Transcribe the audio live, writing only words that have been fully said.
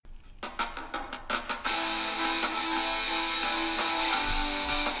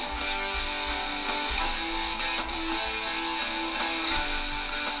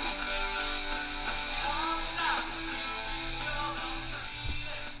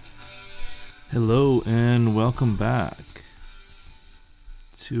Hello and welcome back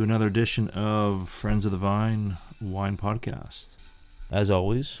to another edition of Friends of the Vine Wine Podcast. As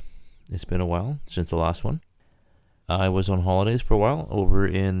always, it's been a while since the last one. I was on holidays for a while over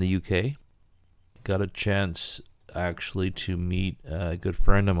in the UK. Got a chance actually to meet a good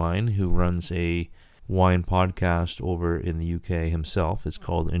friend of mine who runs a wine podcast over in the UK himself. It's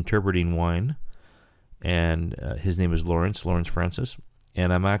called Interpreting Wine, and his name is Lawrence Francis.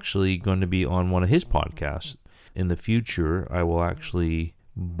 And I'm actually going to be on one of his podcasts. In the future, I will actually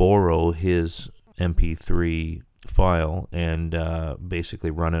borrow his MP3 file and basically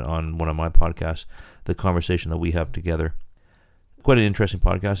run it on one of my podcasts, the conversation that we have together. Quite an interesting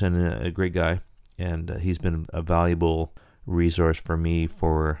podcast and a great guy. And he's been a valuable resource for me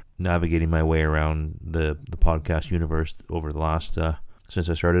for navigating my way around the podcast universe over the last, since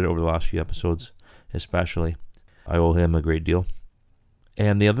I started, over the last few episodes especially. I owe him a great deal.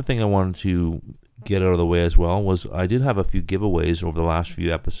 And the other thing I wanted to get out of the way as well was I did have a few giveaways over the last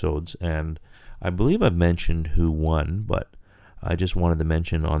few episodes, and I believe I've mentioned who won, but I just wanted to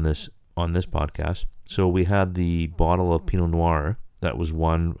mention on this podcast. So we had the bottle of Pinot Noir that was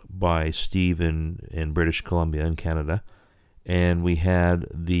won by Steve in British Columbia in Canada, and we had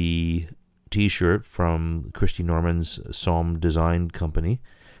the T-shirt from Christy Norman's Somm Design Company,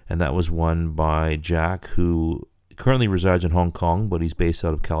 and that was won by Jack, who currently resides in Hong Kong, but he's based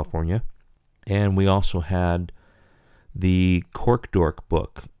out of California. And we also had the Cork Dork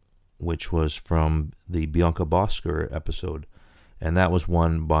book, which was from the Bianca Bosker episode, and that was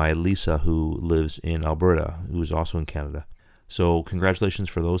won by Lisa, who lives in Alberta, who is also in Canada. So congratulations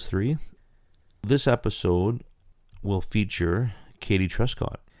for those three. This episode will feature Katie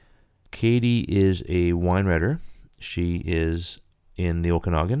Truscott. Katie is a wine writer. She is in the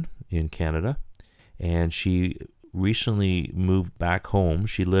Okanagan in Canada, and she recently moved back home.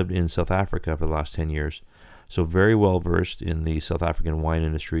 She lived in South Africa for the last 10 years, so very well versed in the South African wine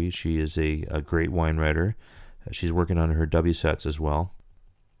industry. She is a great wine writer. She's working on her WSETs as well.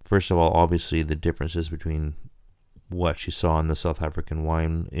 First of all, obviously the differences between what she saw in the South African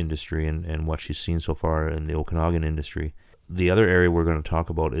wine industry and what she's seen so far in the Okanagan industry. The other area we're going to talk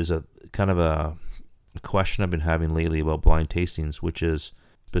about is a kind of a question I've been having lately about blind tastings, which is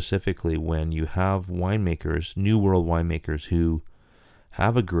specifically when you have winemakers, New World winemakers, who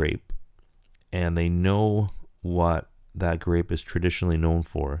have a grape and they know what that grape is traditionally known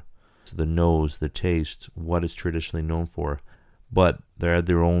for. So the nose, the taste, what it's traditionally known for, but they add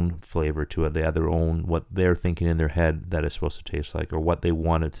their own flavor to it. They add their own, what they're thinking in their head that it's supposed to taste like, or what they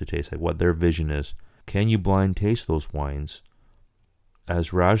want it to taste like, what their vision is. Can you blind taste those wines?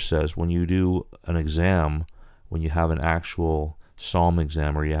 As Raj says, when you do an exam, when you have an actual Somm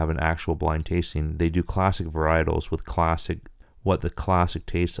exam or you have an actual blind tasting, they do classic varietals with what the classic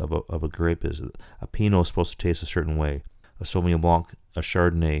taste of a grape is. A Pinot is supposed to taste a certain way. A Sauvignon Blanc, a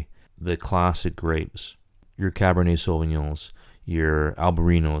Chardonnay, the classic grapes. Your Cabernet Sauvignons, your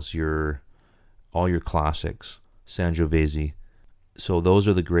Albarinos, all your classics, Sangiovese. So those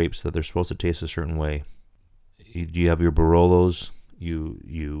are the grapes that they're supposed to taste a certain way. You have your Barolos.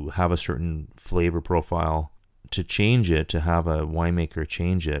 You have a certain flavor profile. To change it, to have a winemaker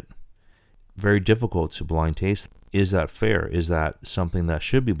change it, very difficult to blind taste. Is that fair? Is that something that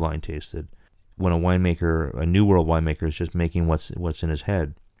should be blind tasted? When a winemaker, a New World winemaker, is just making what's in his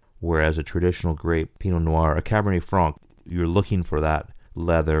head, whereas a traditional grape, Pinot Noir, a Cabernet Franc, you're looking for that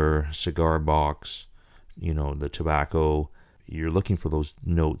leather, cigar box, the tobacco. You're looking for those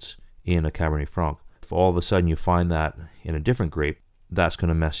notes in a Cabernet Franc. If all of a sudden you find that in a different grape, that's going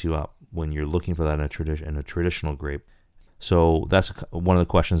to mess you up when you're looking for that in a traditional grape. So that's one of the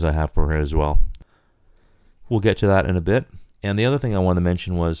questions I have for her as well. We'll get to that in a bit. And the other thing I wanted to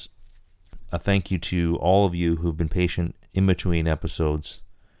mention was a thank you to all of you who've been patient in between episodes.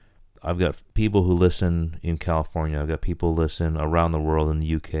 I've got people who listen in California. I've got people who listen around the world in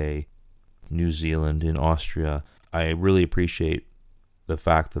the UK, New Zealand, in Austria. I really appreciate the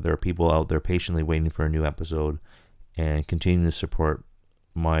fact that there are people out there patiently waiting for a new episode and continuing to support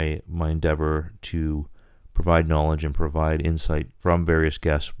my endeavor to provide knowledge and provide insight from various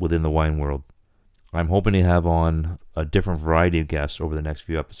guests within the wine world. I'm hoping to have on a different variety of guests over the next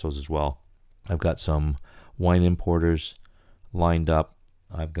few episodes as well. I've got some wine importers lined up.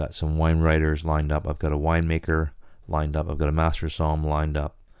 I've got some wine writers lined up. I've got a winemaker lined up. I've got a master somm lined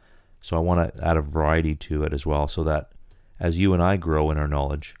up. So I want to add a variety to it as well, so that as you and I grow in our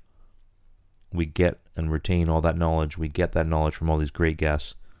knowledge, we get and retain all that knowledge. We get that knowledge from all these great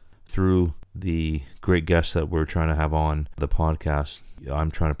guests through the great guests that we're trying to have on the podcast.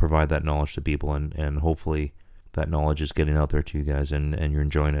 I'm trying to provide that knowledge to people, and hopefully that knowledge is getting out there to you guys, and you're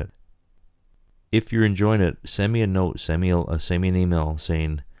enjoying it. if you're enjoying it, send me a note, send me an email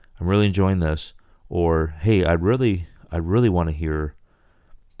saying, I'm really enjoying this, or hey, I'd really want to hear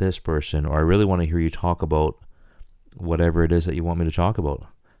this person, or I really want to hear you talk about whatever it is that you want me to talk about.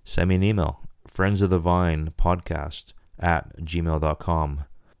 Send me an email, friendsofthevine podcast@gmail.com.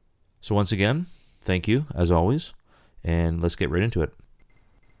 So once again, thank you, as always, and let's get right into it.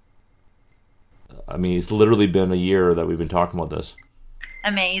 I mean, it's literally been a year that we've been talking about this.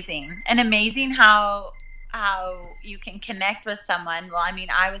 Amazing. And amazing how you can connect with someone. Well, I mean,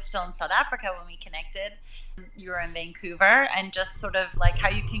 I was still in South Africa when we connected. You were in Vancouver, and just sort of like how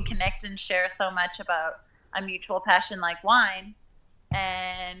you can connect and share so much about a mutual passion like wine.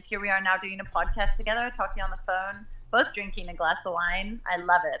 And here we are now doing a podcast together, talking on the phone, both drinking a glass of wine. I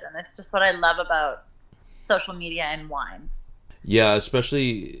love it. And it's just what I love about social media and wine. Yeah,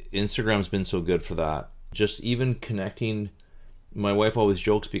 especially Instagram's been so good for that. Just even connecting. My wife always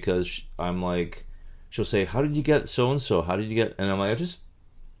jokes because I'm like, she'll say, how did you get so-and-so? How did you get... And I'm like, I just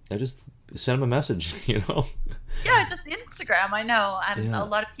send them a message, you know? Yeah, just Instagram. I know. And a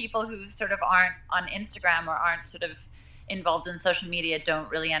lot of people who sort of aren't on Instagram or aren't sort of involved in social media don't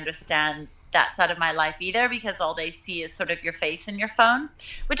really understand that side of my life either, because all they see is sort of your face in your phone,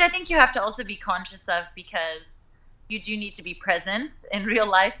 which I think you have to also be conscious of, because you do need to be present in real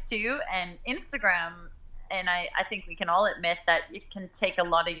life too. And Instagram, and I think we can all admit that it can take a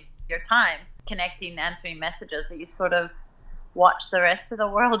lot of your time connecting, answering messages, that you sort of watch the rest of the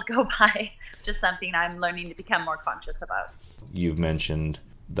world go by. Just something I'm learning to become more conscious about. You've mentioned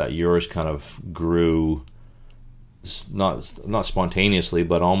that yours kind of grew, not spontaneously,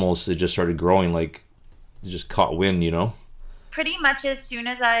 but almost it just started growing, like it just caught wind, you know? Pretty much as soon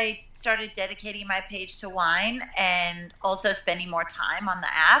as I started dedicating my page to wine and also spending more time on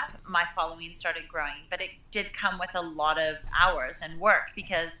the app, my following started growing. But it did come with a lot of hours and work,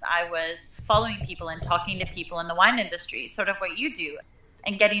 because I was following people and talking to people in the wine industry, sort of what you do,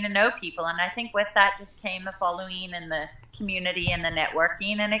 and getting to know people. And I think with that just came the following and the community and the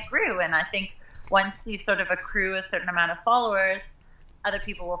networking, and it grew. And I think once you sort of accrue a certain amount of followers, other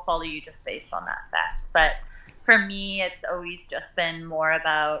people will follow you just based on that fact. But for me, it's always just been more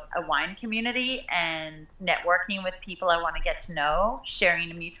about a wine community and networking with people I want to get to know, sharing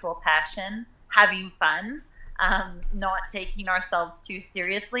a mutual passion, having fun, not taking ourselves too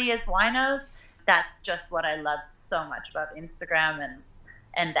seriously as winos. That's just what I love so much about Instagram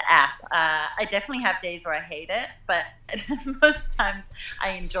and the app. I definitely have days where I hate it, but most times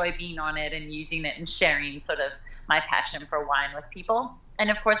I enjoy being on it and using it and sharing sort of my passion for wine with people. And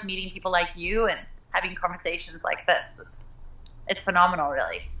of course, meeting people like you and having conversations like this. It's phenomenal,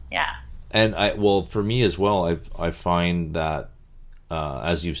 really. Yeah. And for me as well, I find that,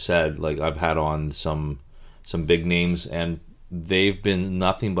 as you've said, like I've had on some big names, and they've been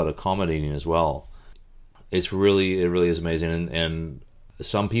nothing but accommodating as well. It really is amazing. And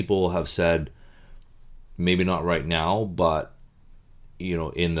some people have said, maybe not right now, but you know,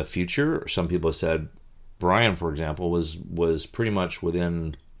 in the future. Some people have said, Brian, for example, was pretty much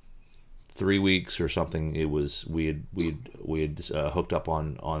within 3 weeks or something. It was we had hooked up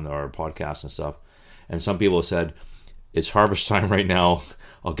on our podcast and stuff. And some people have said, it's harvest time right now,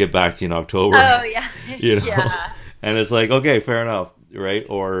 I'll get back to you in October. Oh yeah. You know? Yeah. And it's like, okay, fair enough, right?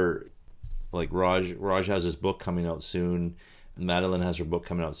 Or like Raj has his book coming out soon. Madeline has her book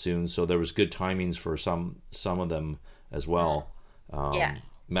coming out soon. So there was good timings for some of them as well. Yeah.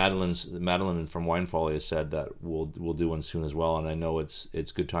 Madeline from Wine Folly has said that we'll do one soon as well, and I know it's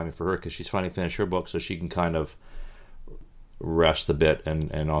good timing for her because she's finally finished her book, so she can kind of rest a bit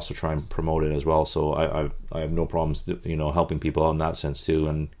and also try and promote it as well. So I have no problems, you know, helping people out in that sense too,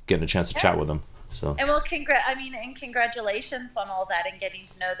 and getting a chance to chat with them. So and well, congratulations on all that and getting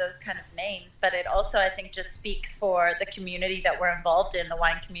to know those kind of names. But it also, I think, just speaks for the community that we're involved in, the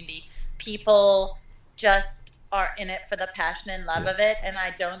wine community. People just are in it for the passion and love of it, and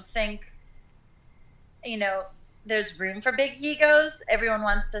I don't think, you know, there's room for big egos. Everyone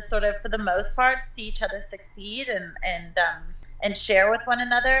wants to sort of, for the most part, see each other succeed and share with one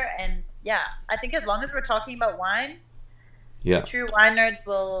another. And yeah, I think as long as we're talking about wine, the true wine nerds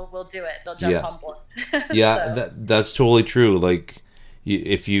will do it. They'll jump on board. Yeah, so. That's totally true. Like,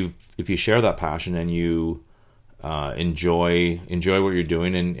 if you share that passion and you enjoy what you're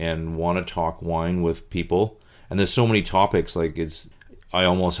doing and want to talk wine with people, and there's so many topics, like I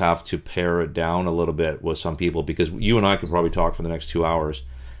almost have to pare it down a little bit with some people, because you and I could probably talk for the next 2 hours.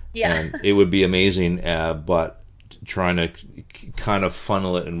 Yeah. And it would be amazing, but trying to kind of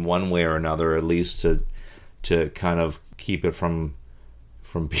funnel it in one way or another, at least to kind of keep it from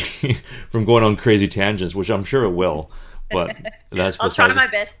going on crazy tangents, which I'm sure it will. but that's I'll try besides. my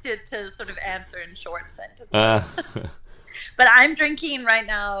best to sort of answer in short sentences. Uh, But I'm drinking right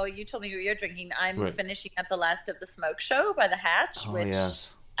now. You told me what you're drinking. I'm Right. finishing up the last of the Smoke Show by the Hatch, oh which yes,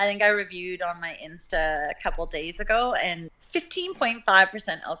 I think I reviewed on my Insta a couple days ago, and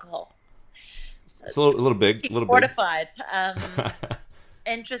 15.5% alcohol. it's a little big, a little big. Fortified.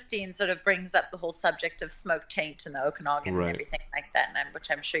 Interesting, sort of brings up the whole subject of smoke taint and the Okanagan Right. and everything like that,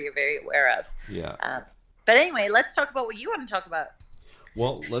 which I'm sure you're very aware of. Yeah. But anyway, let's talk about what you want to talk about.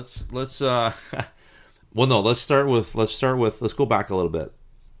 Well, let's well, no, let's go back a little bit.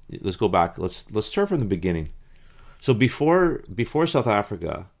 Let's go back. Let's start from the beginning. So before South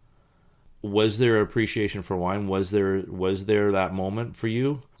Africa, was there appreciation for wine? Was there that moment for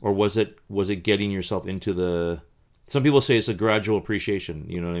you, or was it getting yourself into the? Some people say it's a gradual appreciation.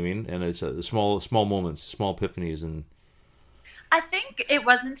 You know what I mean? And it's a small moments, small epiphanies, and I think it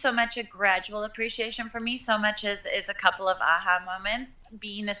wasn't so much a gradual appreciation for me, so much as a couple of aha moments.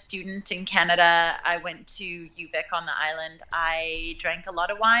 Being a student in Canada, I went to UVic on the island. I drank a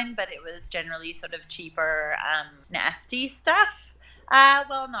lot of wine, but it was generally sort of cheaper, nasty stuff.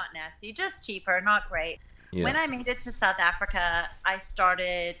 Well, not nasty, just cheaper, not great. yeah. When I made it to South Africa, I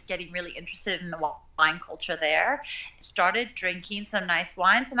started getting really interested in the wine culture there. Started drinking some nice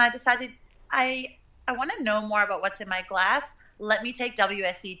wines, and I decided I want to know more about what's in my glass. Let me take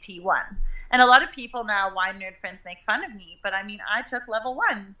WSET 1. And a lot of people now, wine nerd friends, make fun of me. But I mean, I took level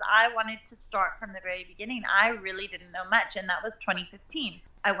 1s. I wanted to start from the very beginning. I really didn't know much. And that was 2015.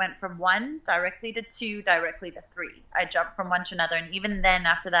 I went from 1 directly to 2, directly to 3. I jumped from one to another. And even then,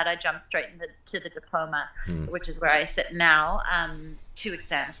 after that, I jumped straight to the diploma, which is where I sit now. 2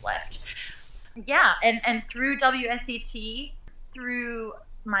 exams left. Yeah. And through WSET, through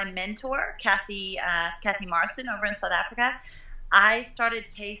my mentor, Kathy Marston over in South Africa, I started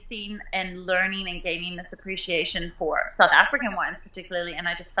tasting and learning and gaining this appreciation for South African wines particularly, and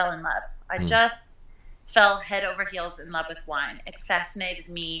I just fell in love. I just fell head over heels in love with wine. It fascinated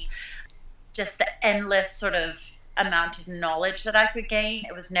me, just the endless sort of amount of knowledge that I could gain.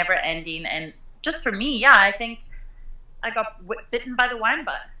 It was never ending, and just for me, yeah, I think I got bitten by the wine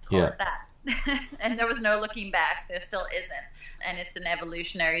bug, call it that. And there was no looking back. There still isn't. And it's an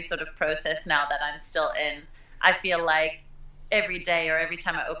evolutionary sort of process now that I'm still in. I feel like every day or every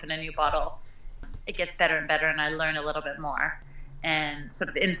time I open a new bottle, it gets better and better, and I learn a little bit more. And sort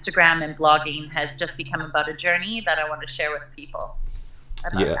of Instagram and blogging has just become about a journey that I want to share with people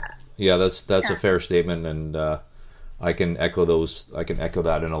about that. Yeah, that's a fair statement, and I can echo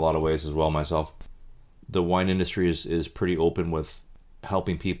that in a lot of ways as well myself. The wine industry is pretty open with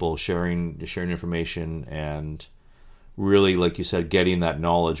helping people, sharing information, and really, like you said, getting that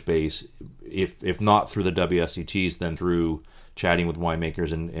knowledge base, if not through the WSETs, then through chatting with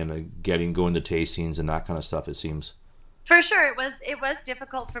winemakers and going to tastings and that kind of stuff, it seems. For sure, it was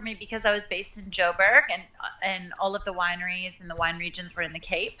difficult for me because I was based in Joburg, and all of the wineries and the wine regions were in the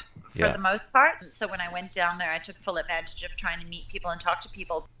Cape for the most part. So when I went down there, I took full advantage of trying to meet people and talk to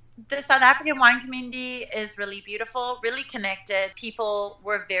people. The South African wine community is really beautiful, really connected. People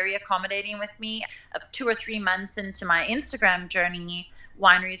were very accommodating with me. 2 or 3 months into my Instagram journey,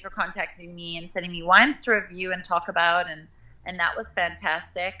 wineries were contacting me and sending me wines to review and talk about, and that was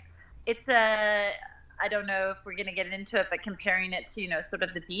fantastic. It's I don't know if we're going to get into it, but comparing it to, sort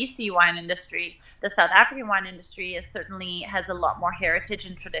of the BC wine industry, the South African wine industry certainly has a lot more heritage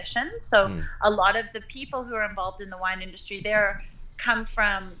and tradition. So a lot of the people who are involved in the wine industry there come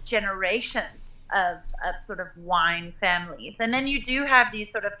from generations of sort of wine families. And then you do have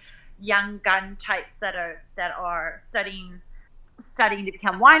these sort of young gun types that are studying to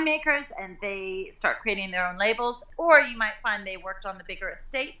become winemakers, and they start creating their own labels. Or you might find they worked on the bigger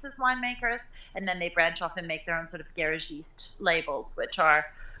estates as winemakers, and then they branch off and make their own sort of garagiste labels, which are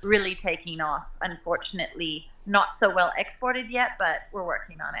really taking off. Unfortunately, not so well exported yet, but we're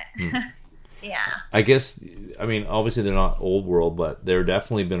working on it. Yeah. I guess, I mean, obviously they're not old world, but they've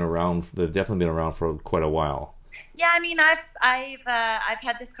definitely been around for quite a while. Yeah, I mean, I've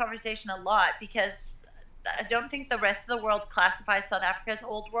had this conversation a lot because I don't think the rest of the world classifies South Africa as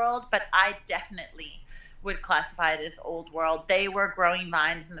old world, but I definitely would classify it as old world. They were growing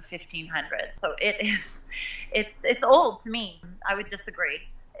vines in the 1500s, so it's old to me. I would disagree.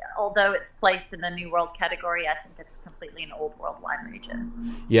 Although it's placed in the New World category, I think it's completely an old world wine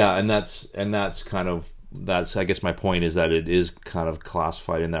region. Yeah, and that's I guess my point is that it is kind of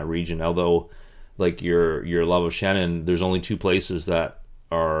classified in that region. Although, like your love of Shannon, there's only 2 places that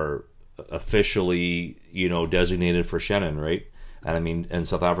are officially, designated for Shannon, right? And I mean, and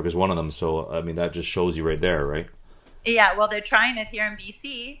South Africa is one of them. So I mean, that just shows you right there, right? Yeah, well, they're trying it here in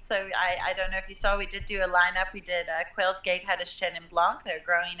BC. So I don't know if you saw, we did do a lineup. We did Quail's Gate had a Chenin Blanc. They're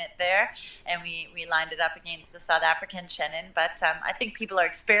growing it there, and we lined it up against the South African Chenin. But I think people are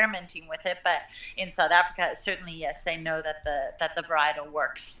experimenting with it. But in South Africa, certainly, yes, they know that the varietal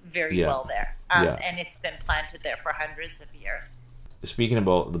works very well there, and it's been planted there for hundreds of years. Speaking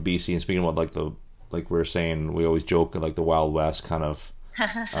about the BC and speaking about like we were saying, we always joke like the Wild West kind of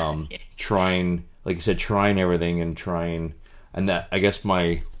trying. Like you said, trying everything and that I guess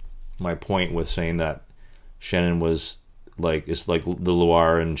my point with saying that Chenin was like it's like the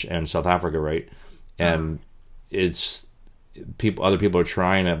Loire and South Africa, right? And it's other people are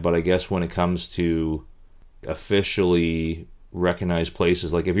trying it, but I guess when it comes to officially recognized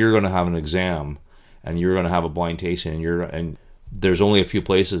places, like if you're going to have an exam and you're going to have a blind tasting and there's only a few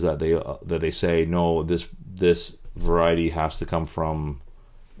places that they say no, this variety has to come from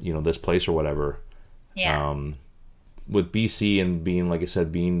this place or whatever. Yeah. With BC and being, like I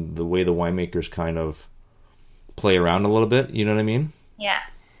said, being the way the winemakers kind of play around a little bit, you know what I mean? Yeah.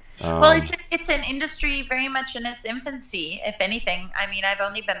 Well, it's an industry very much in its infancy, if anything. I mean, I've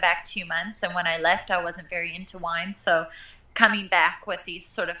only been back 2 months, and when I left, I wasn't very into wine. So coming back with these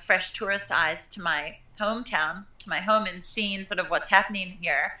sort of fresh tourist eyes to my hometown, to my home, and seeing sort of what's happening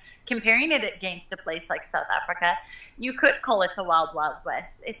here, comparing it against a place like South Africa, you could call it the Wild Wild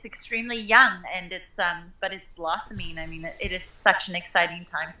West. It's extremely young, and but it's blossoming. I mean, it is such an exciting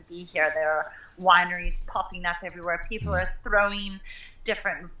time to be here. There are wineries popping up everywhere. People are throwing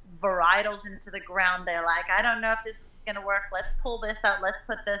different varietals into the ground. They're like, I don't know if this is going to work. Let's pull this out. Let's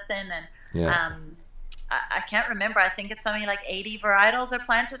put this in. And I can't remember. I think it's something like 80 varietals are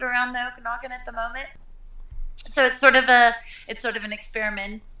planted around the Okanagan at the moment. So it's sort of an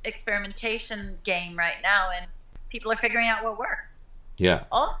experimentation game right now, and people are figuring out what works. Yeah.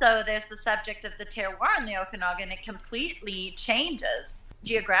 Also, there's the subject of the terroir in the Okanagan. It completely changes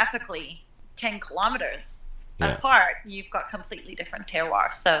geographically. 10 kilometers apart, you've got completely different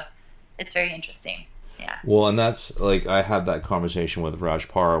terroirs. So it's very interesting. Yeah. Well, and that's like I had that conversation with Raj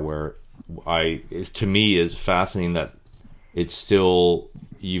Parr where to me is fascinating that it's still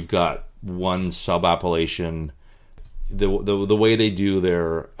you've got one sub-appellation. The way they do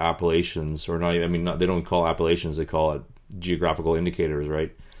their appellations, or not, I mean, they don't call appellations, they call it geographical indicators,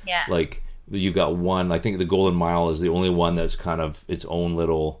 right? Yeah. Like you've got one. I think the Golden Mile is the only one that's kind of its own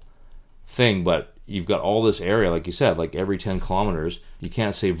little thing, but you've got all this area, like you said, like every 10 kilometers. You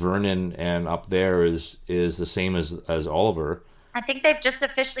can't say Vernon and up there is the same as Oliver. I think they've just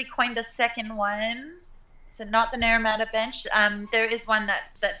officially coined a second one. So not the Naramata Bench. There is one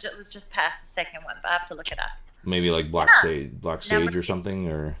that was just past the second one, but I have to look it up. Maybe like Black Sage or something,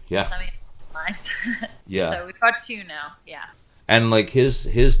 or yeah. Yeah. So we've got 2 now. Yeah. And like his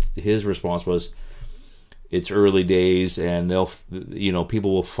response was, it's early days, and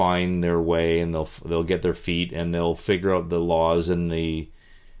people will find their way, and they'll get their feet, and they'll figure out the laws and the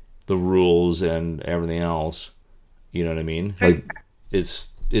rules and everything else. You know what I mean? Like it's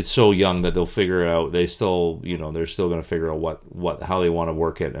so young that they'll figure it out. They still, they're still going to figure out how they want to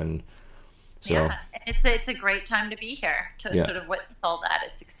work it, and so. Yeah, it's a great time to be here to sort of witness all that.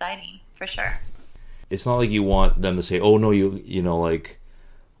 It's exciting for sure. It's not like you want them to say, "Oh no,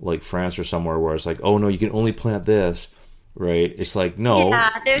 like France or somewhere where it's like, oh no, you can only plant this," right? It's like, no. Yeah,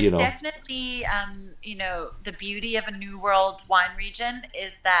 there's definitely, the beauty of a New World wine region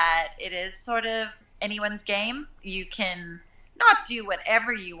is that it is sort of anyone's game. You can not do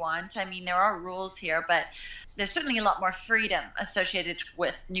whatever you want. I mean, there are rules here, but there's certainly a lot more freedom associated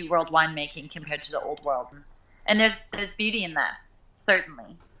with New World winemaking compared to the Old World. And there's beauty in that,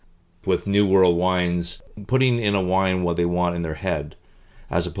 certainly. With New World wines, putting in a wine what they want in their head,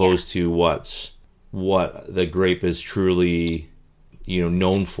 as opposed to what the grape is truly,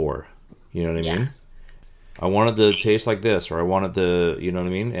 known for. You know what I mean? I want it to taste like this, or I want it to, you know what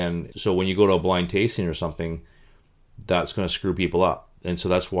I mean? And so when you go to a blind tasting or something, that's going to screw people up. And so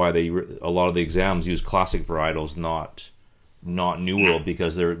that's why a lot of the exams use classic varietals, not New World,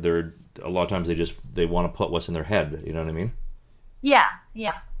 because they're a lot of times they want to put what's in their head. You know what I mean? Yeah,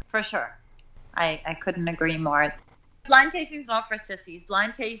 for sure. I couldn't agree more. Blind tasting's not for sissies.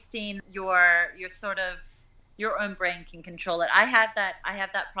 Blind tasting, your sort of your own brain can control it. I have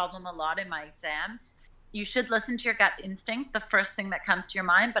that problem a lot in my exams. You should listen to your gut instinct, the first thing that comes to your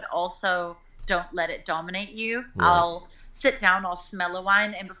mind, but also don't let it dominate you. Right. I'll sit down, I'll smell a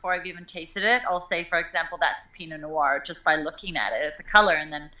wine, and before I've even tasted it, I'll say, for example, that's a Pinot Noir just by looking at it, at the color,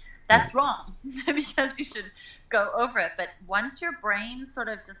 and then that's wrong because you should go over it. But once your brain sort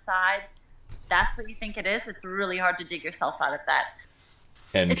of decides that's what you think it is, it's really hard to dig yourself out of that.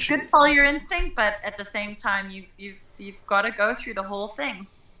 And it's good to follow your instinct, but at the same time, you've you've got to go through the whole thing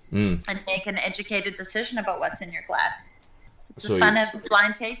Mm. and make an educated decision about what's in your glass. It's So the fun of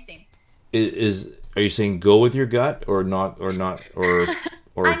blind tasting. are you saying go with your gut or not or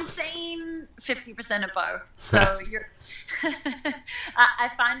I'm saying 50% of both. So you're. I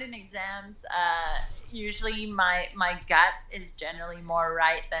find in exams, usually my gut is generally more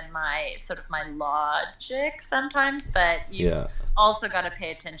right than my logic sometimes. But you also got to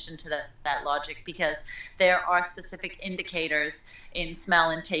pay attention to that logic, because there are specific indicators in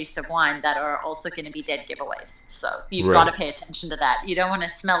smell and taste of wine that are also going to be dead giveaways. So you've got to pay attention to that. You don't want to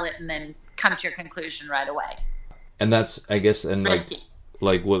smell it and then come to your conclusion right away. And that's, I guess, and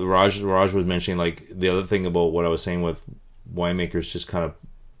like what Raj was mentioning, like the other thing about what I was saying with winemakers just kind of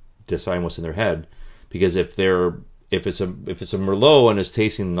deciding what's in their head, because if it's a Merlot and it's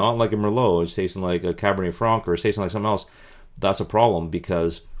tasting not like a Merlot, it's tasting like a Cabernet Franc or it's tasting like something else, that's a problem,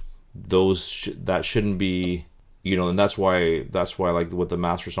 because that shouldn't be, and that's why like with the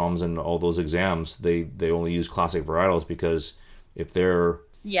Master Soms and all those exams, they only use classic varietals, because if they're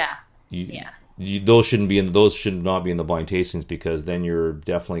those should not be in the blind tastings, because then you're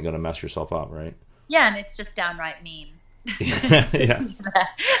definitely going to mess yourself up, right? Yeah, and it's just downright mean. Yeah.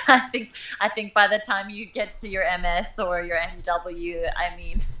 I think by the time you get to your MS or your MW, I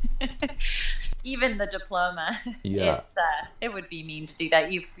mean, even the diploma, it would be mean to do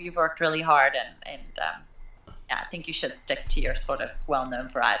that. You've worked really hard, and I think you should stick to your sort of well-known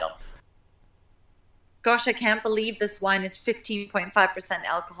varietals. Gosh, I can't believe this wine is 15.5%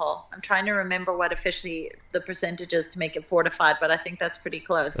 alcohol. I'm trying to remember what officially the percentage is to make it fortified, but I think that's pretty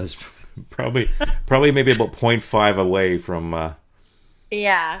close. That's probably maybe about 0.5 away from...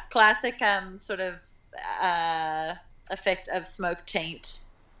 classic sort of effect of smoke taint.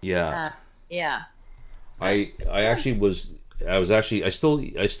 Yeah. Yeah. I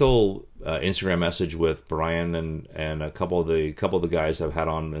still Instagram message with Brian and a couple of the guys I've had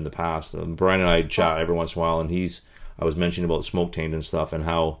on in the past. Brian and I chat every once in a while, and I was mentioning about smoke taint and stuff, and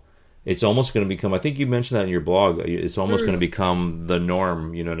how it's almost going to become, I think you mentioned that in your blog, it's almost going to become the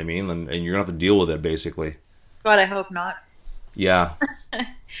norm, you know what I mean? And you're going to have to deal with it, basically. God, I hope not. Yeah.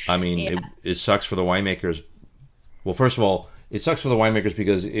 I mean, it sucks for the winemakers. Well, first of all, it sucks for the winemakers,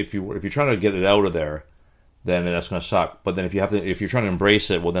 because if you're trying to get it out of there, then that's going to suck. But then if you're trying to embrace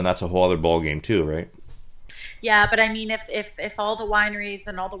it, well, then that's a whole other ballgame too, right? Yeah, but I mean, if all the wineries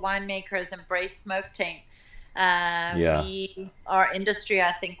and all the winemakers embrace smoke taint, our industry,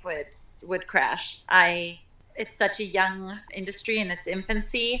 I think, would crash. It's such a young industry in its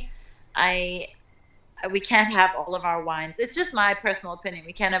infancy. We can't have all of our wines. It's just my personal opinion.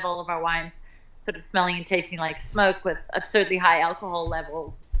 We can't have all of our wines sort of smelling and tasting like smoke with absurdly high alcohol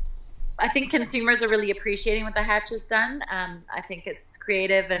levels. I think consumers are really appreciating what the Hatch has done. I think it's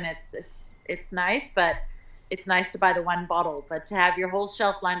creative and it's nice, but it's nice to buy the one bottle. But to have your whole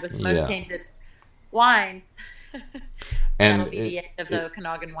shelf lined with smoke-tainted wines, that'll be the end of the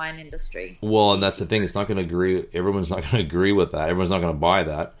Okanagan wine industry. Well, and that's the thing. It's not going to agree. Everyone's not going to agree with that. Everyone's not going to buy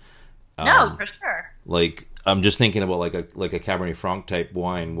that. No, for sure. Like, I'm just thinking about like a Cabernet Franc type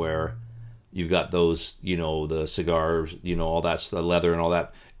wine where you've got those, the cigars, all that, the leather and all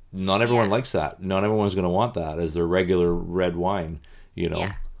that. Not everyone likes that. Not everyone's going to want that as their regular red wine,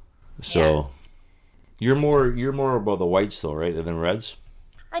 Yeah. So you're more about the whites though, right, than reds?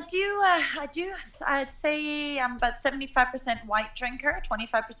 I do. I'd say I'm about 75% white drinker,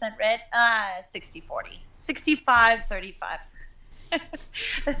 25% red, 60-40. 65-35.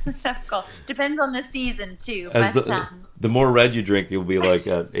 That's a tough call. Depends on the season too. The more red you drink, you'll be like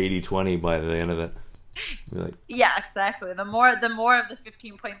at 80-20 by the end of it. Like, yeah, exactly. The more of the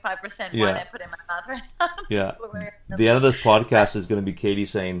 15.5% wine I put in my mouth right now. Yeah. The end of this podcast is going to be Katie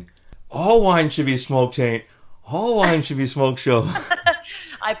saying, "All wine should be smoke taint. All wine should be smoke show."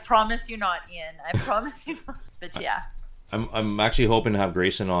 I promise you not, Ian. I promise you not. But yeah. I'm actually hoping to have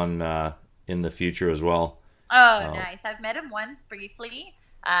Grayson on in the future as well. Oh, nice. I've met him once briefly.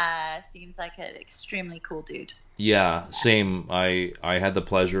 Seems like an extremely cool dude. Yeah, same. I had the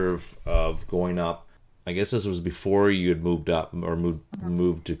pleasure of going up. I guess this was before you had moved up or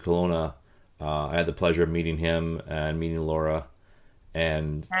moved to Kelowna. I had the pleasure of meeting him and meeting Laura,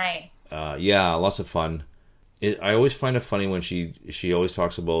 and nice. Lots of fun. I always find it funny when she always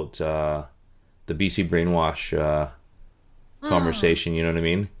talks about the BC brainwash conversation. You know what I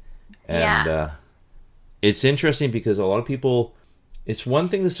mean? And it's interesting because a lot of people. It's one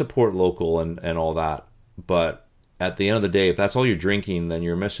thing to support local and all that, but at the end of the day, if that's all you're drinking, then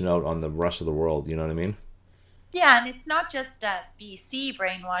you're missing out on the rest of the world. You know what I mean? Yeah, and it's not just BC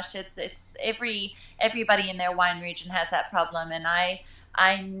brainwash. It's everybody in their wine region has that problem. And I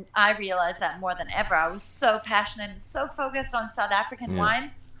I realized that more than ever. I was so passionate and so focused on South African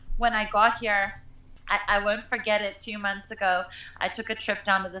wines when I got here. I won't forget it. 2 months ago, I took a trip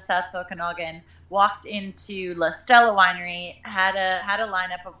down to the South Okanagan, walked into La Stella Winery, had a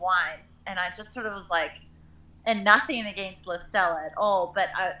lineup of wines, and I just sort of was like, and nothing against La Stella at all, but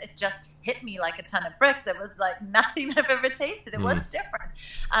it just hit me like a ton of bricks. It was like nothing I've ever tasted. It was different.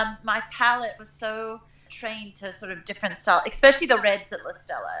 My palate was so trained to sort of different style, especially the reds at La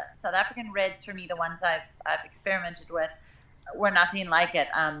Stella. South African reds, for me, the ones I've experimented with, were nothing like it.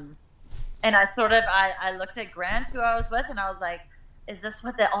 And I looked at Grant, who I was with, and I was like, is this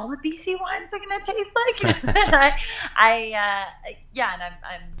what all the BC wines are going to taste like?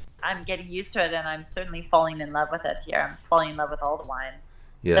 And I'm getting used to it, and I'm certainly falling in love with it here. I'm falling in love with all the wines,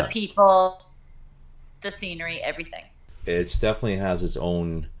 the people, the scenery, everything. It definitely has its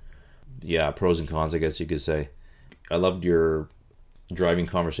own, pros and cons, I guess you could say. I loved your driving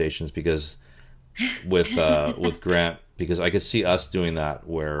conversations because with Grant, because I could see us doing that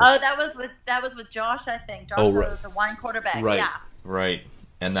where. Oh, that was with Josh, I think. Josh, the wine quarterback. Right. Yeah. Right.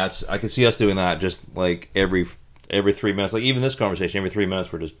 And I could see us doing that just like every 3 minutes. Like even this conversation, every 3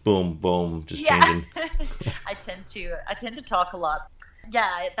 minutes we're just boom, boom, just changing. I tend to talk a lot.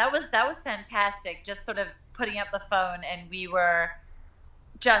 Yeah, that was fantastic. Just sort of putting up the phone, and we were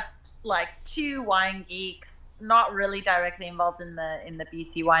just like two wine geeks, not really directly involved in the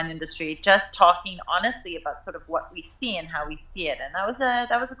BC wine industry, just talking honestly about sort of what we see and how we see it. And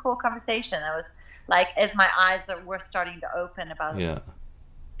that was a cool conversation. That was like, as my eyes were starting to open about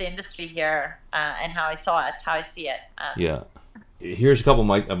the industry here, and how I saw it, how I see it. Here's a couple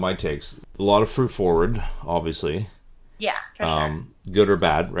of my takes. A lot of fruit forward, obviously. Yeah, for sure. Good or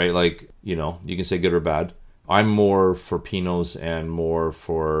bad, right? Like, you can say good or bad. I'm more for Pinots and more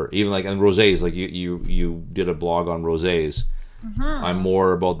for even like, and rosés. Like you did a blog on rosés. Mm-hmm. I'm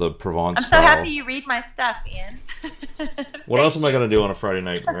more about the Provence I'm so style. happy you read my stuff, Ian. What else am I going to do on a Friday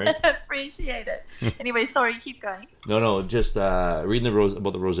night, right? Appreciate it. Anyway, sorry, keep going. No, just reading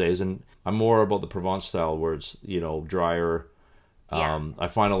about the rosés, and I'm more about the Provence style where it's drier. I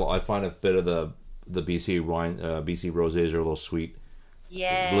find a bit of the BC wine, BC rosés are a little sweet.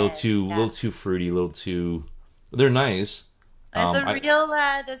 Yeah. A little too fruity, they're nice. There's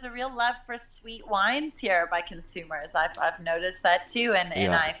a real love for sweet wines here by consumers. I've noticed that too,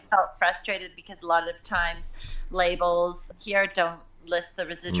 and I felt frustrated because a lot of times labels here don't list the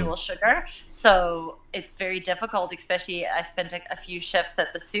residual sugar, so it's very difficult. Especially, I spent a few shifts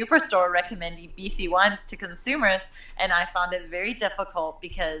at the superstore recommending BC wines to consumers, and I found it very difficult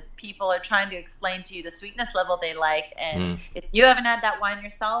because people are trying to explain to you the sweetness level they like, and if you haven't had that wine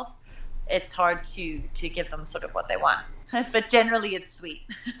yourself, it's hard to give them sort of what they want. But generally, it's sweet.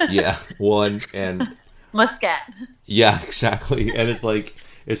 Yeah, well, and Muscat. Yeah, exactly. And it's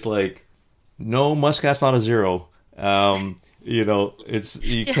like no, Muscat's not a zero. It's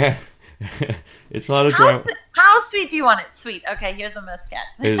you can't. It's not a dry. How sweet do you want it? Sweet. Okay, here's a Muscat.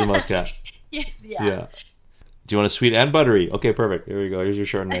 Here's a Muscat. Yeah. Do you want a sweet and buttery? Okay, perfect. Here we go. Here's your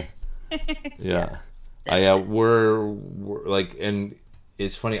Chardonnay. Yeah. We're like, and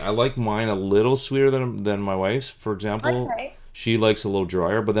it's funny. I like mine a little sweeter than my wife's. For example, she likes a little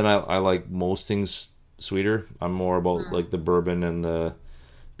drier, but then I like most things sweeter. I'm more about like the bourbon and the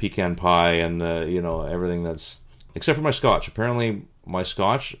pecan pie and the everything that's, except for my Scotch. Apparently, my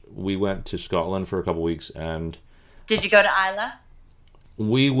Scotch. We went to Scotland for a couple weeks, and did you go to Islay?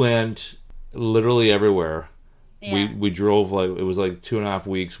 We went literally everywhere. Yeah. We drove it was like 2.5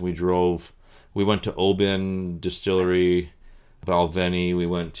 weeks. We went to Oban Distillery, Balvenie. We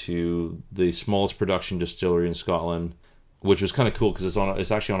went to the smallest production distillery in Scotland, which was kind of cool because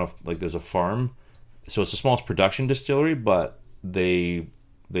it's actually on there's a farm, so it's the smallest production distillery, but they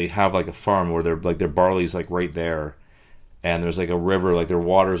have like a farm where their barley's like right there, and there's like a river, like their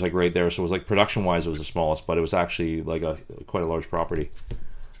water's like right there. So it was like production wise, it was the smallest, but it was actually like quite a large property.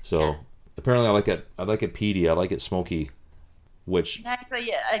 So apparently, I like it peaty. I like it smoky. Which that's why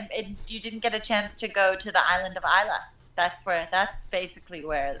you didn't get a chance to go to the island of Islay. That's basically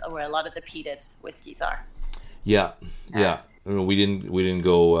where a lot of the peated whiskeys are. Yeah. I mean, we didn't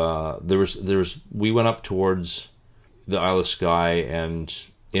go. We went up towards the Isle of Skye and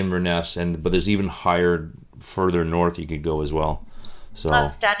Inverness, but there's even further north you could go as well. So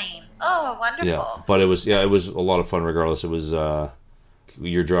stunning! Oh, wonderful! Yeah, but it was a lot of fun. Regardless, it was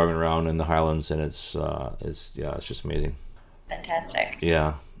you're driving around in the Highlands, and it's just amazing. Fantastic.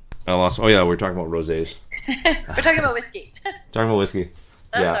 Yeah. We're talking about rosés. We're talking about whiskey. Talking about whiskey.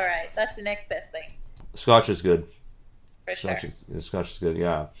 That's all right. That's the next best thing. Scotch is good. For sure. Scotch is good,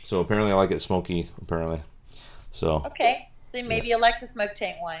 yeah. So apparently I like it smoky, apparently. So okay. See, maybe you'll like the smoke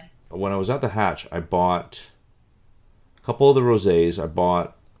tank wine. When I was at the Hatch, I bought a couple of the rosés. I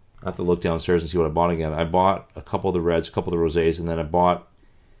have to look downstairs and see what I bought again. I bought a couple of the reds, a couple of the rosés, and then I bought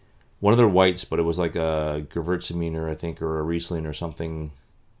one of their whites, but it was like a Gewürztraminer, I think, or a Riesling or something.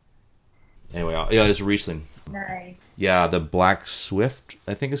 Anyway, yeah, it's a Riesling. Nice. Yeah, the Black Swift,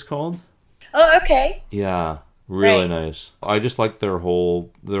 I think it's called. Oh, okay. Yeah, really Right. nice. I just like their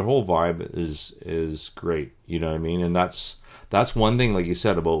whole vibe is great. You know what I mean? And that's one thing, like you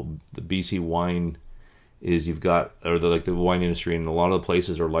said, about the BC wine is you've got, or the wine industry, and a lot of the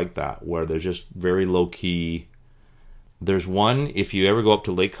places are like that, where they're just very low key. There's one, if you ever go up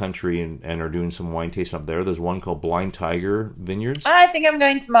to Lake Country and are doing some wine tasting up there, there's one called Blind Tiger Vineyards. I think I'm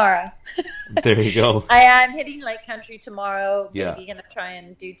going tomorrow. There you go. I am hitting Lake Country tomorrow. Yeah. Maybe gonna try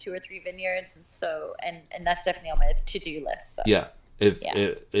and do 2 or 3 vineyards, and so and that's definitely on my to-do list. So. Yeah.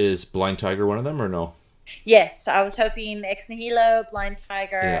 Yeah. Is Blind Tiger one of them or no? Yes, I was hoping Ex Nihilo, Blind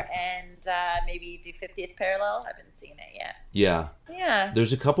Tiger, Yeah. and maybe do 50th Parallel. I haven't seen it yet. Yeah. Yeah.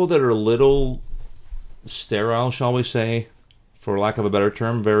 There's a couple that are a little sterile, shall we say, for lack of a better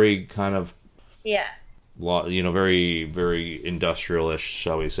term. Very kind of, Yeah. very, very industrial-ish,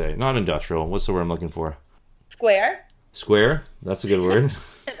 shall we say. Not industrial. What's the word I'm looking for? Square. Square? That's a good word.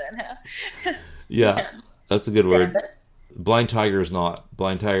 I don't know. Yeah, that's a good word. Standard. Blind Tiger's not.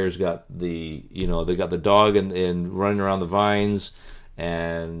 Blind Tiger's got they got the dog and running around the vines,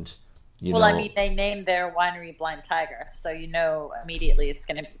 and Well, I mean, they named their winery Blind Tiger, so you know immediately it's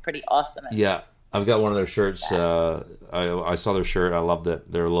going to be pretty awesome. Yeah, I've got one of their shirts. I saw their shirt. I loved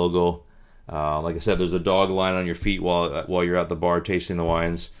it. Their logo. Like I said, there's a dog lying on your feet while you're at the bar tasting the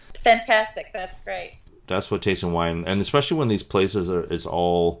wines. Fantastic. That's great. That's what tasting wine, and especially when these places it's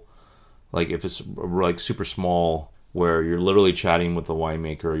all like, if it's like super small, where you're literally chatting with the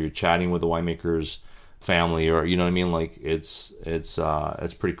winemaker, or you're chatting with the winemaker's family, or you know what I mean. Like it's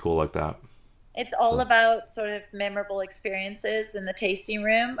pretty cool like that. It's all about sort of memorable experiences in the tasting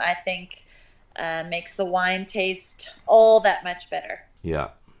room. I think makes the wine taste all that much better. Yeah.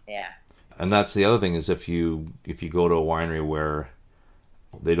 Yeah. And that's the other thing, is if you go to a winery where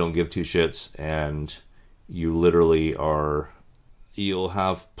they don't give two shits, and you literally you'll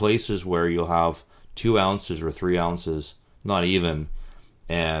have places where you'll have 2 ounces or 3 ounces, not even,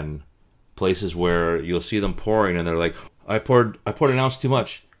 and places where you'll see them pouring and they're like, I poured an ounce too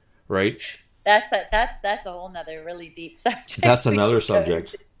much, right? That's a whole nother really deep subject. That's another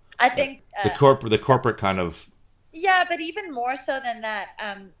subject. I think The corporate kind of. Yeah, but even more so than that,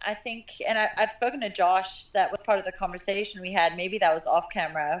 I think, and I've spoken to Josh, that was part of the conversation we had, maybe that was off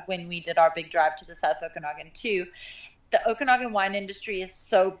camera, when we did our big drive to the South Okanagan too. The Okanagan wine industry is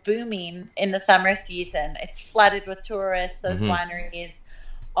so booming in the summer season. It's flooded with tourists. Those wineries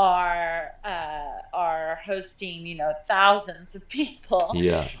are hosting, thousands of people.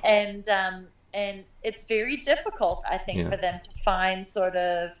 Yeah. And it's very difficult, I think, for them to find sort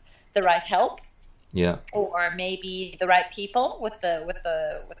of the right help. Yeah. Or maybe the right people with the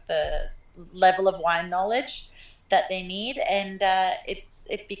level of wine knowledge that they need, and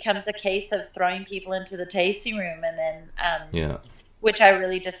it becomes a case of throwing people into the tasting room, and then which I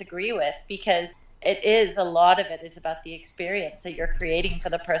really disagree with, because a lot of it is about the experience that you're creating for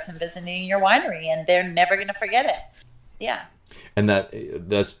the person visiting your winery, and they're never going to forget it. Yeah. And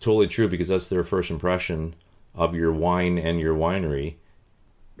that's totally true, because that's their first impression of your wine and your winery.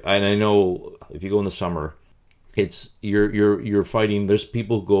 And I know if you go in the summer, it's you're fighting. There's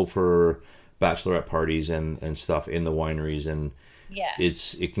people who go for bachelorette parties and stuff in the wineries, and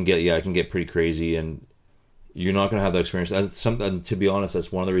it can get pretty crazy, and you're not gonna have that experience. That's something, to be honest,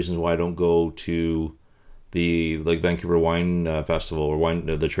 that's one of the reasons why I don't go to the Vancouver Wine Festival or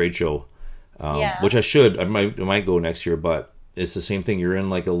the trade show, which I should. I might go next year, but it's the same thing. You're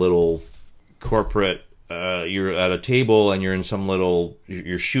in like a little corporate. You're at a table and you're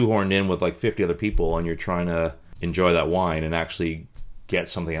shoehorned in with like 50 other people, and you're trying to enjoy that wine and actually get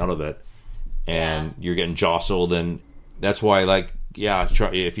something out of it, and you're getting jostled. And that's why,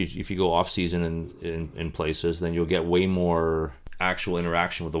 if you go off season in places, then you'll get way more actual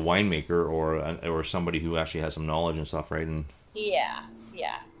interaction with the winemaker or somebody who actually has some knowledge and stuff, right? And yeah,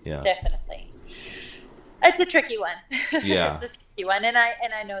 definitely. It's a tricky one. Yeah. It's a tricky one, and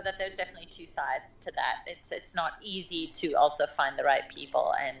I know that there's definitely two sides to that. It's not easy to also find the right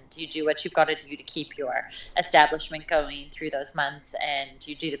people, and you do what you've got to do to keep your establishment going through those months, and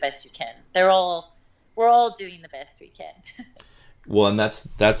you do the best you can. We're all doing the best we can. Well, and that's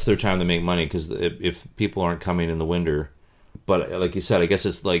their time to make money, because if people aren't coming in the winter, but like you said, I guess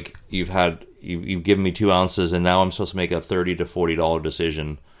it's like you've given me 2 ounces, and now I'm supposed to make a $30 to $40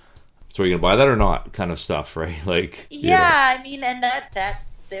 decision So are you gonna buy that or not? Kind of stuff, right? Like, Yeah, I mean, and that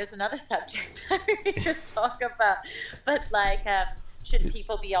there's another subject we could talk about. But like, should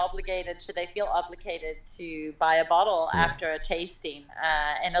people be obligated? Should they feel obligated to buy a bottle after a tasting?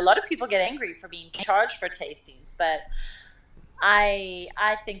 And a lot of people get angry for being charged for tastings, but I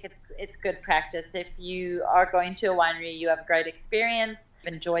think it's good practice. If you are going to a winery, you have a great experience,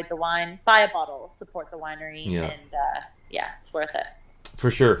 enjoyed the wine, buy a bottle, support the winery, and it's worth it.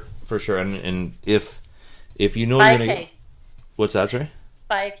 For sure. And if you know Buy you're a gonna case. What's that, sorry?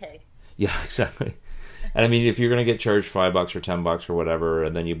 Buy a case. Yeah, exactly. And I mean, if you're gonna get charged $5 or $10 or whatever,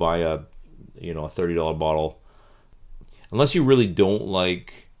 and then you buy a $30 bottle, unless you really don't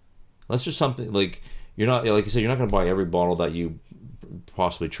like, unless there's something like you're not, like you said, you're not gonna buy every bottle that you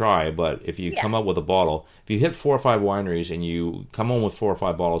possibly try. But if you come up with a bottle, if you hit 4 or 5 wineries and you come home with 4 or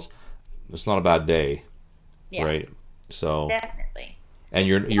 5 bottles, it's not a bad day, right? So definitely. And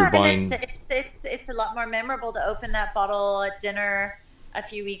you're buying. It's a lot more memorable to open that bottle at dinner a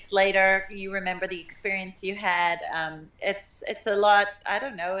few weeks later. You remember the experience you had. It's a lot. I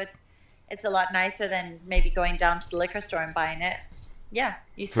don't know. It's a lot nicer than maybe going down to the liquor store and buying it. Yeah,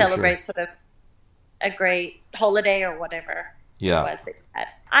 you celebrate sort of a great holiday or whatever. Yeah. It was that you had.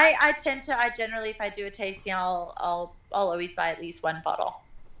 I generally, if I do a tasting, I'll always buy at least one bottle.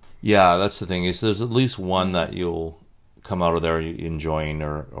 Yeah, that's the thing. Is there's at least one that you'll come out of there enjoying,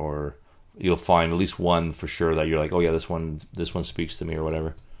 or you'll find at least one for sure that you're like, oh yeah, this one speaks to me or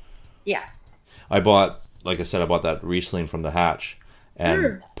whatever. Yeah. I bought that Riesling from the Hatch,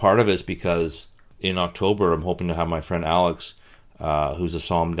 and part of it's because in October I'm hoping to have my friend Alex, who's a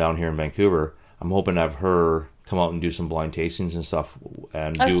somm down here in Vancouver. I'm hoping to have her come out and do some blind tastings and stuff,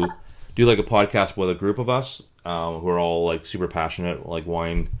 and do like a podcast with a group of us who are all like super passionate, like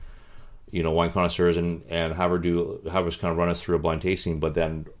wine connoisseurs, and have us kind of run us through a blind tasting. But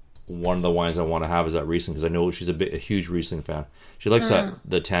then one of the wines I want to have is that Riesling, because I know she's a huge Riesling fan. She likes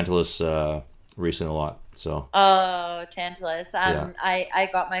the Tantalus Riesling a lot. So Tantalus. I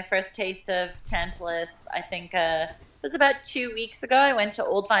got my first taste of Tantalus, I think it was about 2 weeks ago. I went to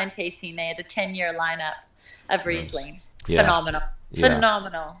Old Vine Tasting. They had a 10-year lineup of Riesling. Nice.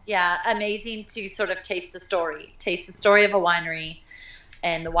 Phenomenal. Yeah, amazing to sort of taste the story of a winery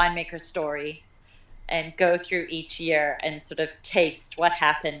and the winemaker's story, and go through each year and sort of taste what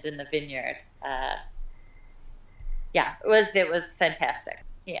happened in the vineyard. It was fantastic.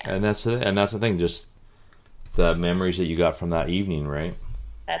 Yeah. And that's the thing, just the memories that you got from that evening, right?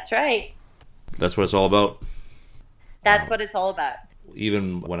 That's right. That's what it's all about. That's what it's all about.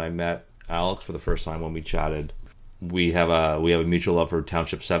 Even when I met Alex for the first time, when we chatted, we have a mutual love for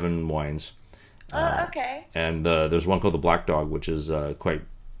Township 7 wines. Okay. And there's one called the Black Dog, which is quite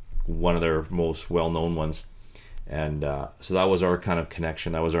one of their most well-known ones. And so that was our kind of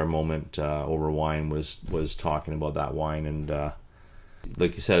connection. That was our moment over wine, was talking about that wine. And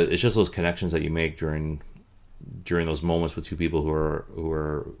like you said, it's just those connections that you make during those moments with two people who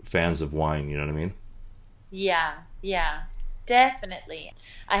are fans of wine. You know what I mean? Yeah, definitely.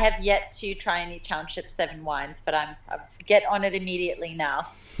 I have yet to try any Township 7 wines, but I'll get on it immediately now.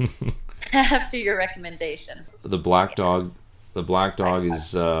 After your recommendation. The Black Dog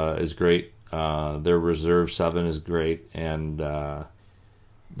is great. Their Reserve 7 is great, and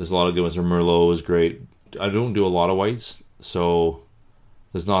there's a lot of good ones. Their Merlot is great. I don't do a lot of whites, so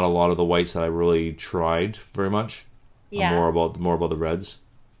there's not a lot of the whites that I really tried very much. Yeah. I'm more about the reds.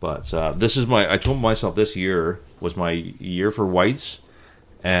 But I told myself this year was my year for whites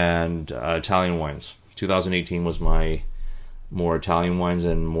and Italian wines. 2018 was my more Italian wines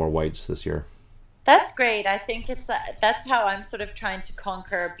and more whites this year. That's great. I think that's how I'm sort of trying to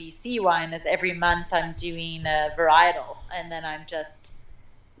conquer BC wine, is every month I'm doing a varietal, and then I'm just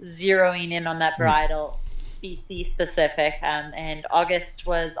zeroing in on that varietal, BC specific. And August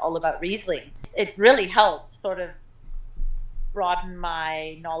was all about Riesling. It really helped sort of broaden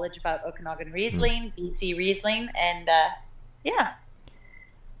my knowledge about Okanagan Riesling, BC Riesling, and yeah.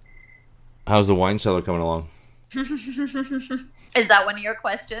 How's the wine cellar coming along? Is that one of your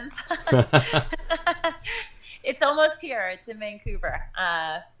questions? It's almost here. It's in Vancouver.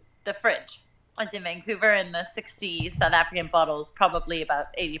 The fridge. It's in Vancouver, and the 60 South African bottles, probably about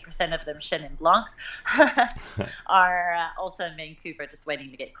 80% of them Chenin Blanc, are also in Vancouver, just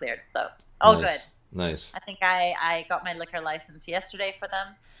waiting to get cleared. So all good. Nice. I think I got my liquor license yesterday for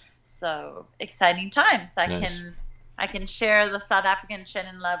them. So exciting times. I can share the South African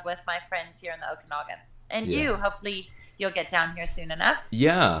Chenin love with my friends here in the Okanagan. And you, hopefully you'll get down here soon enough.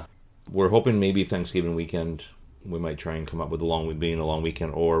 Yeah. We're hoping maybe Thanksgiving weekend we might try and come up with a long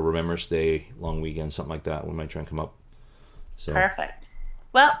weekend, or Remembrance Day long weekend, something like that. We might try and come up. So perfect.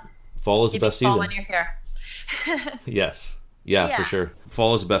 Well, Fall is the best fall season. when you're here. Yes. Yeah, Yeah. for sure.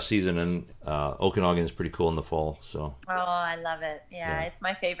 Fall is the best season, and Okanagan is pretty cool in the fall. So Oh, I love it. Yeah, yeah, it's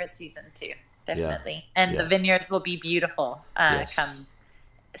my favorite season too. yeah, Definitely. And the yeah. vineyards will be beautiful Yes. come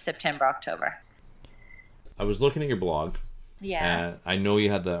September, October. I was looking at your blog, Yeah. and I know you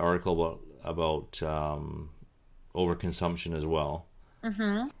had the article about overconsumption as well.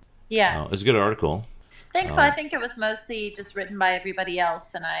 Yeah. It's a good article. Thanks. So I think it was mostly just written by everybody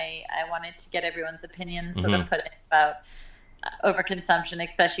else, and I wanted to get everyone's opinion sort of put in about overconsumption,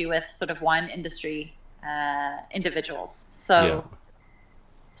 especially with sort of wine industry individuals. So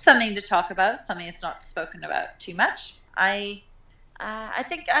something to talk about, something that's not spoken about too much. I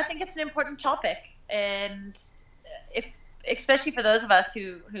think it's an important topic, and if especially for those of us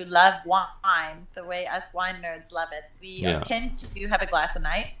who love wine the way us wine nerds love it, we tend to have a glass a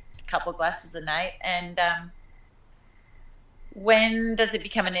night, a couple glasses a night, and when does it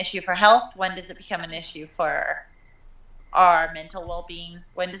become an issue for health? When does it become an issue for our mental well-being?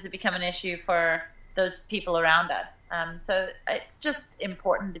 When does it become an issue for those people around us? So it's just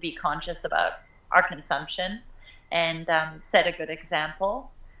important to be conscious about our consumption and set a good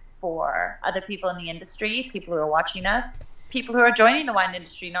example for other people in the industry, people who are watching us, people who are joining the wine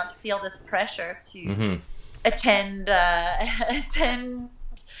industry, not to feel this pressure to attend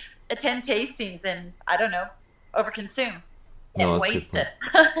tastings and, I don't know, overconsume and waste it,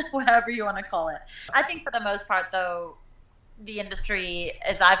 whatever you want to call it. I think for the most part, though, the industry,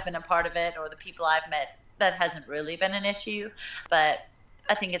 as I've been a part of it, or the people I've met, that hasn't really been an issue. But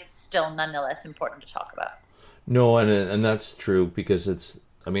I think it's still nonetheless important to talk about. No, and that's true, because there's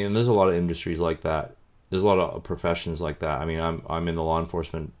a lot of industries like that. There's a lot of professions like that. I mean, I'm in the law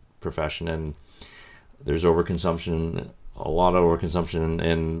enforcement profession, and there's overconsumption, a lot of overconsumption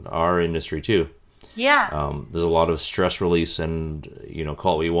in our industry too. Yeah. There's a lot of stress release, and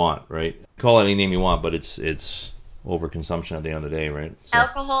call it what you want, right? Call it any name you want, but it's overconsumption at the end of the day, right? So,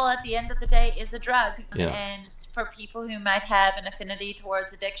 alcohol at the end of the day is a drug. Yeah. And for people who might have an affinity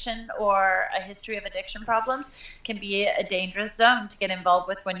towards addiction or a history of addiction problems, can be a dangerous zone to get involved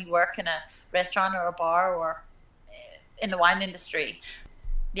with when you work in a restaurant or a bar or in the wine industry.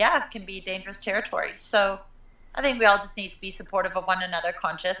 Yeah, it can be dangerous territory. So I think we all just need to be supportive of one another,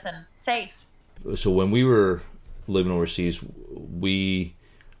 conscious and safe. So when we were living overseas, we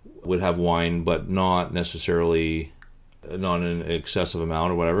would have wine, but not necessarily, not in an excessive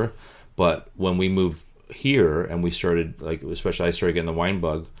amount or whatever. But when we moved here and we started, especially I started getting the wine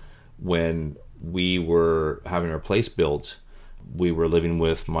bug when we were having our place built. We were living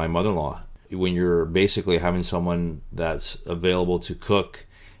with my mother-in-law. When you're basically having someone that's available to cook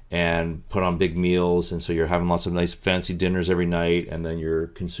and put on big meals, and so you're having lots of nice fancy dinners every night, and then you're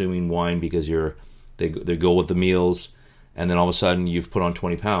consuming wine because they go with the meals, and then all of a sudden you've put on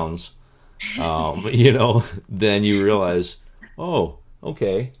 20 pounds, then you realize, oh,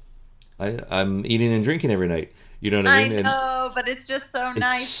 okay, I'm eating and drinking every night. You know what I mean? I know, but it's just so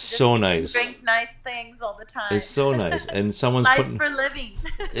nice. So nice. Drink nice things all the time. It's so nice, and someone's nice for living.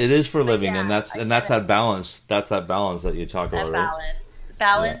 It is for living, yeah, and that's that balance. That's that balance that you talk about, right?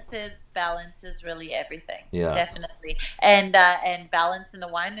 Balance is really everything. Yeah, definitely. And balance in the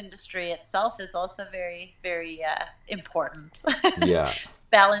wine industry itself is also very, very important. Yeah.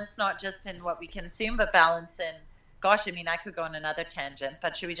 Balance not just in what we consume, but balance in. Gosh, I mean, I could go on another tangent,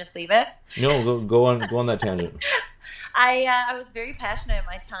 but should we just leave it? No, go on that tangent. I was very passionate in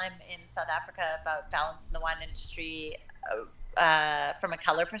my time in South Africa about balance in the wine industry from a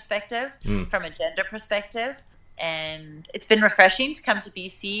color perspective, from a gender perspective, and it's been refreshing to come to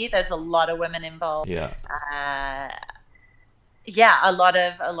BC. There's a lot of women involved. Yeah. A lot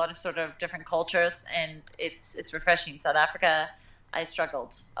of sort of different cultures, and it's refreshing. South Africa, I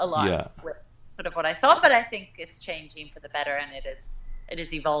struggled a lot with sort of what I saw, but I think it's changing for the better, and it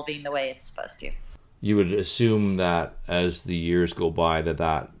is evolving the way it's supposed to. You would assume that as the years go by,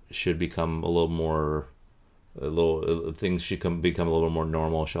 that should become things should become a little more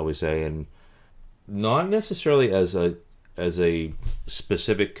normal, shall we say, and not necessarily as a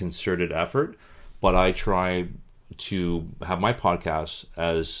specific concerted effort, but I try to have my podcasts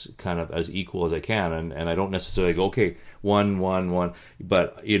as kind of as equal as I can, and I don't necessarily go, okay, one,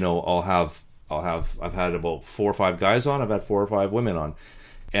 but I've had about 4 or 5 guys on, I've had 4 or 5 women on,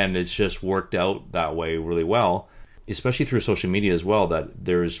 and it's just worked out that way really well, especially through social media as well, that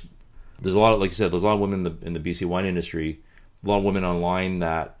there's a lot of, like you said, there's a lot of women in the BC wine industry, a lot of women online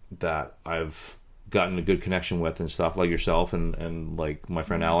that I've gotten a good connection with and stuff, like yourself and like my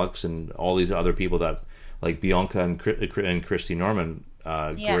friend Alex and all these other people that, like Bianca and Christy Norman,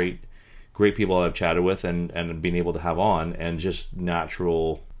 great people I've chatted with and been able to have on, and just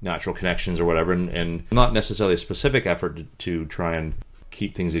natural natural connections or whatever, and not necessarily a specific effort to try and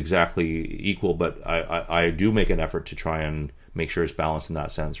keep things exactly equal, but I do make an effort to try and make sure it's balanced in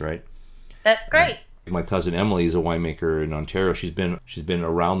that sense, right? That's great. My cousin Emily is a winemaker in Ontario. She's been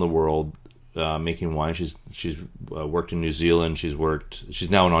around the world making wine. She's worked in New Zealand. She's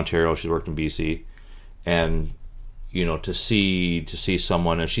now in Ontario. She's worked in BC, and to see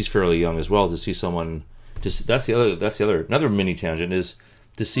someone, and she's fairly young as well. To see someone, that's another mini tangent, is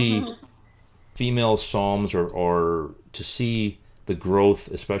to see female somms or to see the growth,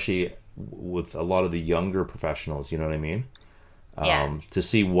 especially with a lot of the younger professionals. You know what I mean? Yeah. To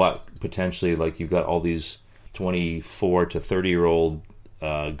see what potentially, like, you've got all these 24 to 30-year-old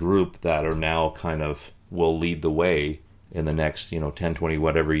group that are now kind of will lead the way in the next 10, 20,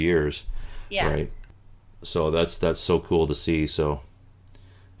 whatever years. Yeah. Right. So that's so cool to see. So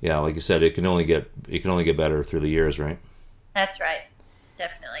yeah, like you said, it can only get better through the years, right? That's right.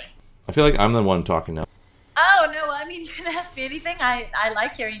 Definitely. I feel like I'm the one talking now. Oh no, I mean, you can ask me anything. I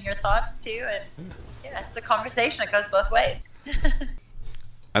like hearing your thoughts too, and yeah, it's a conversation. It goes both ways.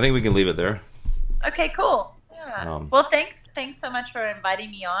 I think we can leave it there. Okay, cool. Yeah. Well, thanks so much for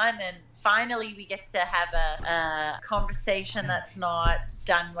inviting me on, and finally we get to have a conversation that's not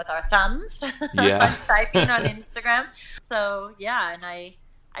done with our thumbs. Yeah. On typing on Instagram. So yeah, and I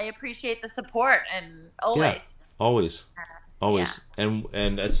appreciate the support, and always. Yeah, always. Yeah.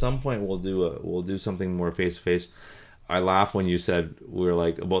 And at some point we'll do something more face to face. I laugh when you said we were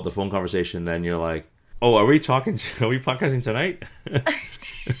like about the phone conversation. Then you're like, "Oh, are we podcasting tonight?"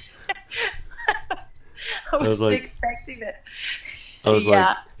 I wasn't expecting it. I was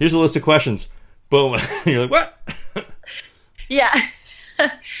like, "Here's a list of questions." Boom. You're like, "What?" Yeah.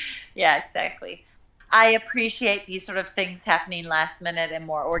 Yeah, exactly. I appreciate these sort of things happening last minute and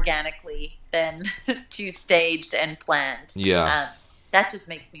more organically than too staged and planned. Yeah. That just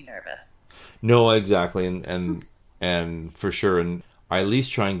makes me nervous. No, exactly. And for sure. And I at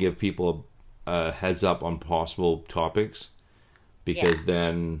least try and give people a heads up on possible topics, because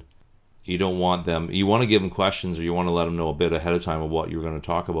then you don't want them, you want to give them questions, or you want to let them know a bit ahead of time of what you're going to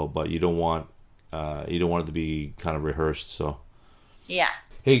talk about, but you don't want it to be kind of rehearsed. So yeah.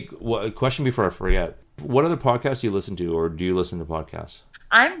 Hey, a question before I forget. What other podcasts do you listen to, or do you listen to podcasts?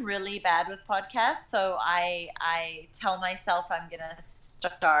 I'm really bad with podcasts, so I tell myself I'm gonna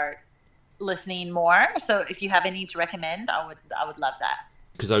start listening more. So if you have any to recommend, I would love that.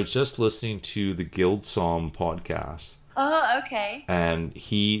 Because I was just listening to the Guild Somm podcast. Oh, okay. And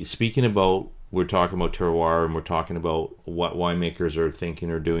we're talking about terroir, and we're talking about what winemakers are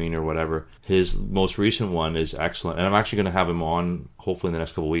thinking or doing or whatever. His most recent one is excellent, and I'm actually going to have him on hopefully in the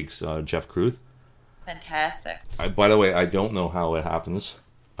next couple of weeks. Jeff Kruth. Fantastic. By the way, I don't know how it happens.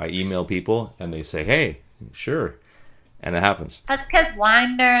 I email people and they say, "Hey, sure," and it happens. That's because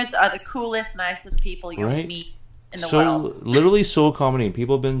wine nerds are the coolest, nicest people you'll meet in the world. Literally so accommodating.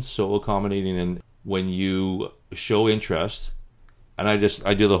 People have been so accommodating, and when you show interest. And I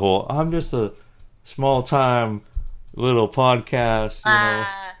do the whole, I'm just a small time little podcast,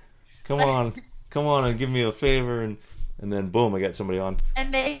 come on and give me a favor, and then boom, I get somebody on.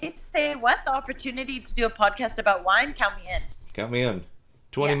 And they say, what, the opportunity to do a podcast about wine? Count me in.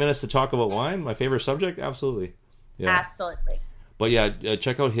 20 minutes to talk about wine, my favorite subject? Absolutely. Yeah. Absolutely. But yeah,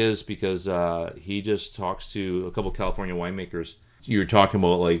 check out his, because he just talks to a couple California winemakers. You're talking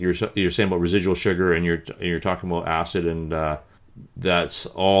about, like, you're saying about residual sugar, and you're talking about acid, and that's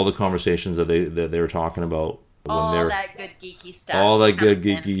all the conversations that they were talking about. All that good geeky stuff. All that good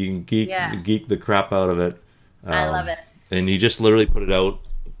geek the crap out of it. I love it. And he just literally put it out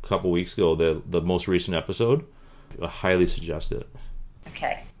a couple weeks ago, the most recent episode. I highly suggest it.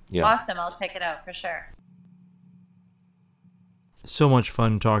 Okay. Yeah. Awesome. I'll check it out for sure. So much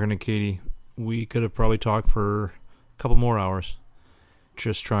fun talking to Katie. We could have probably talked for a couple more hours.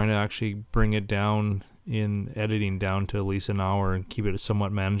 Just trying to actually bring it down in editing down to at least an hour and keep it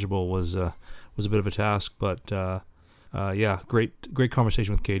somewhat manageable was a bit of a task. But yeah, great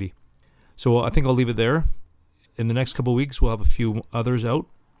conversation with Katie. So I think I'll leave it there. In the next couple of weeks, we'll have a few others out.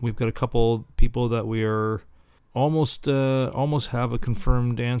 We've got a couple people that we are almost have a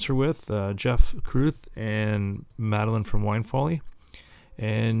confirmed answer with. Jeff Kruth and Madeline from Wine Folly,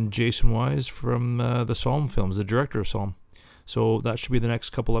 and Jason Wise from the Somm films, the director of Somm. So that should be the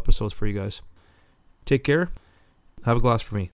next couple episodes for you guys. Take care. Have a glass for me.